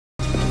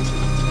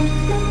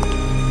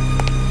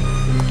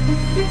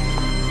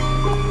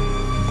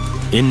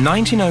In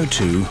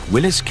 1902,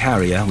 Willis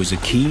Carrier was a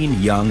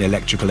keen young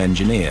electrical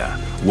engineer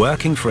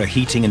working for a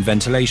heating and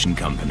ventilation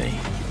company.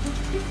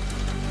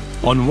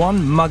 On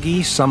one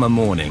muggy summer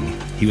morning,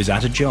 he was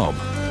at a job.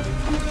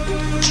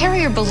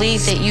 Carrier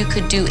believed that you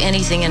could do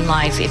anything in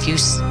life if you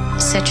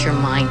set your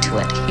mind to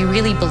it. He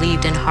really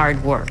believed in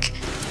hard work.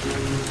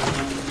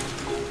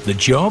 The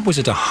job was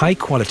at a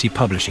high-quality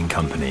publishing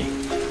company.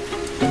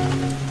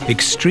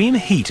 Extreme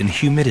heat and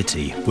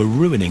humidity were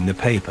ruining the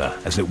paper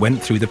as it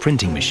went through the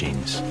printing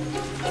machines.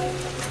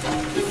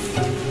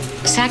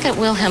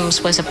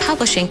 Sackett-Wilhelms was a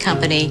publishing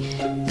company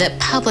that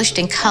published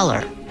in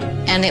color,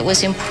 and it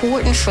was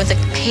important for the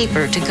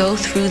paper to go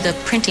through the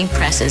printing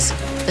presses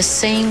the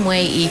same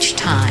way each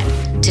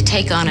time to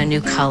take on a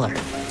new color.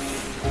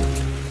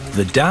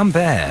 The damp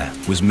air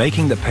was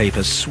making the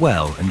paper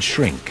swell and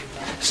shrink,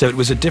 so it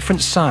was a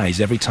different size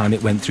every time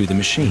it went through the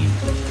machine.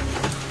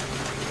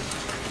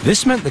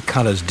 This meant the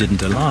colors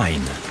didn't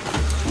align.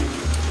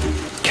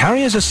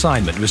 Carrier's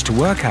assignment was to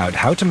work out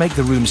how to make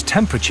the room's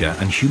temperature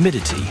and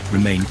humidity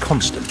remain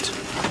constant.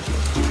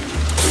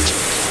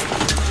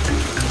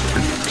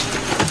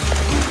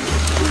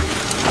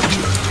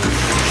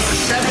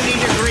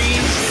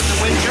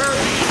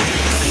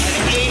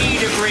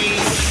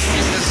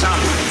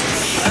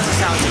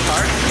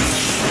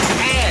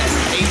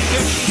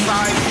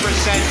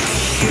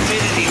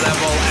 Humidity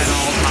level at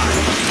all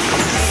times.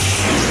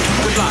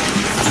 Good luck.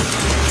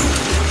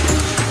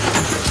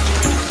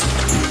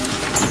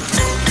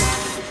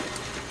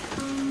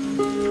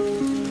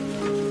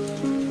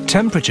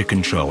 Temperature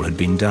control had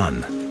been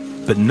done,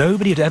 but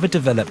nobody had ever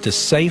developed a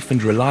safe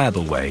and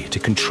reliable way to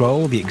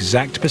control the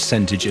exact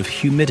percentage of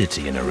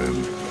humidity in a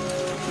room.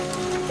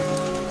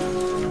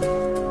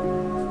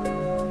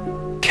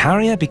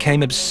 Carrier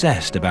became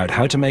obsessed about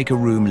how to make a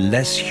room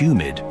less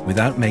humid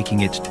without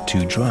making it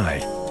too dry.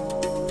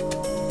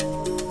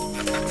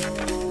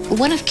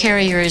 One of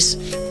Carrier's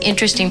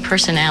interesting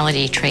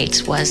personality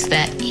traits was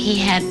that he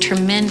had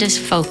tremendous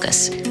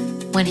focus.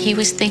 When he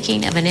was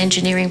thinking of an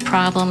engineering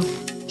problem,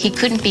 he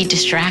couldn't be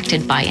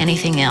distracted by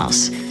anything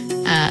else.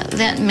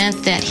 That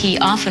meant that he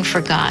often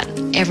forgot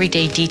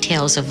everyday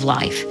details of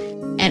life.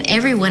 And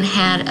everyone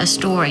had a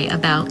story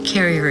about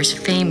Carrier's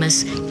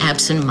famous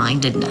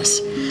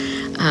absent-mindedness.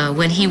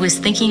 When he was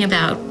thinking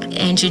about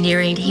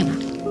engineering, he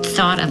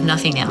thought of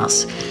nothing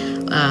else.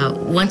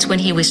 Once when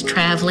he was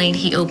traveling,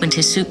 he opened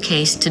his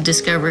suitcase to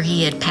discover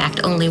he had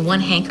packed only one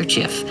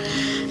handkerchief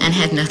and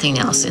had nothing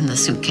else in the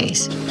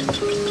suitcase.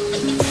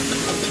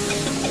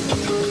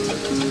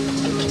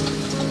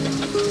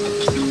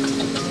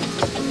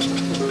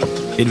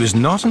 It was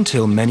not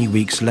until many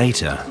weeks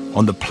later,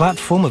 on the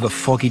platform of a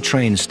foggy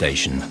train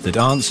station, that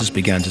answers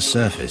began to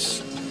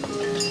surface.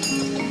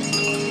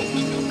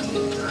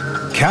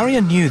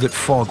 Carrier knew that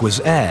fog was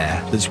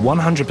air that's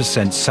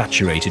 100%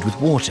 saturated with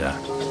water.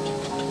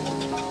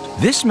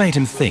 This made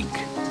him think,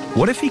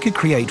 what if he could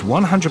create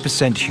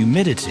 100%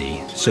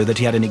 humidity so that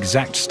he had an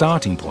exact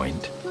starting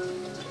point,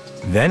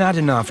 then add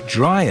enough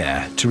dry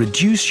air to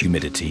reduce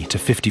humidity to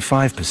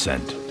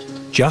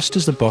 55%, just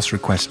as the boss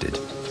requested.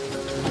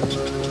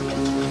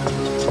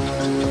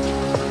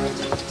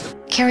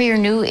 Carrier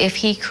knew if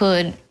he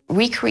could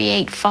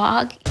recreate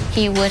fog,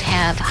 he would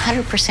have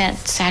 100%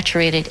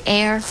 saturated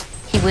air.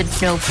 He would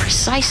know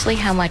precisely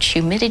how much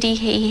humidity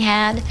he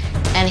had,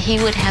 and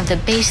he would have the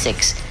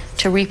basics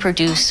to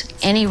reproduce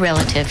any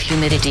relative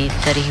humidity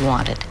that he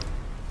wanted.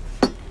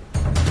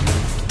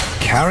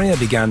 Carrier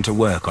began to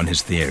work on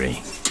his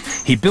theory.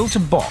 He built a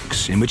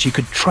box in which he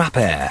could trap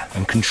air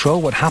and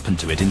control what happened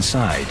to it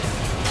inside.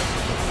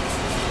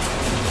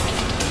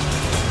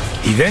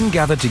 He then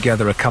gathered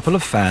together a couple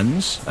of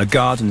fans, a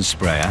garden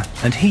sprayer,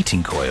 and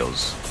heating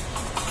coils.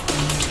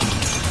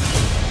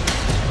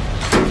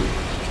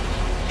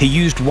 He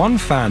used one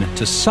fan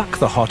to suck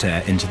the hot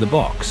air into the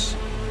box.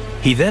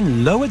 He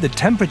then lowered the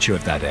temperature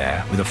of that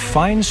air with a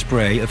fine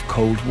spray of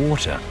cold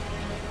water.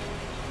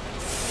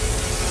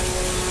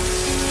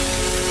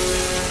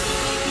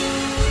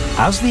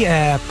 As the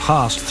air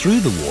passed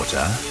through the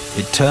water,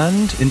 it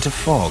turned into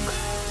fog.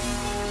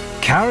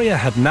 Carrier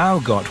had now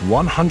got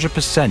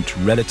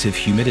 100% relative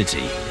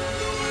humidity.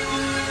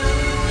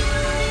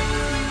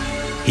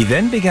 He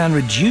then began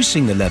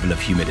reducing the level of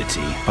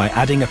humidity by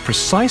adding a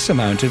precise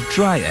amount of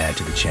dry air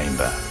to the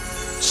chamber,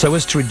 so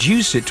as to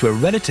reduce it to a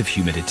relative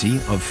humidity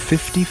of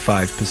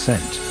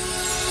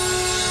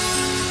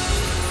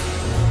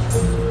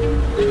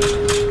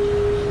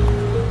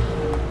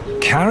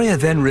 55%. Carrier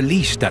then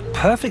released that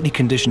perfectly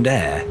conditioned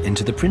air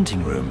into the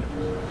printing room.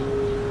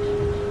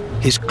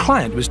 His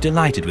client was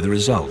delighted with the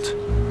result.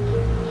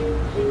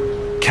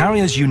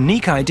 Carrier's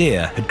unique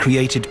idea had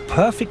created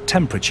perfect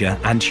temperature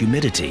and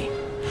humidity,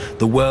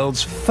 the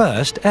world's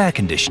first air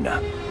conditioner.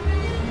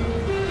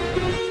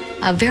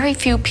 Very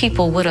few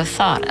people would have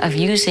thought of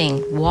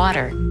using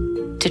water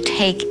to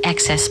take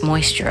excess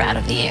moisture out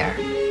of the air.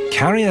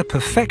 Carrier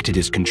perfected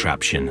his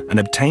contraption and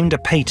obtained a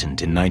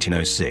patent in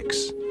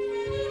 1906.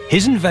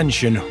 His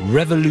invention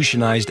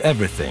revolutionized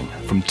everything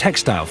from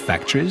textile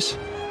factories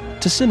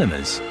to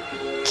cinemas.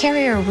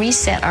 Carrier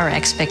reset our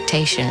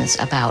expectations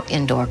about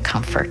indoor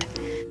comfort.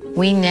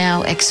 We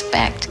now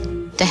expect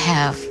to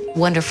have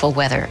wonderful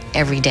weather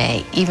every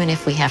day, even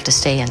if we have to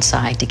stay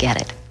inside to get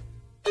it.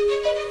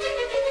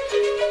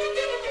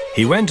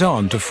 He went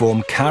on to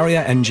form Carrier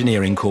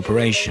Engineering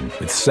Corporation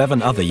with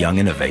 7 other young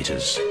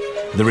innovators.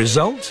 The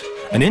result?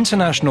 An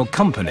international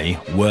company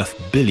worth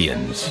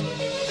billions.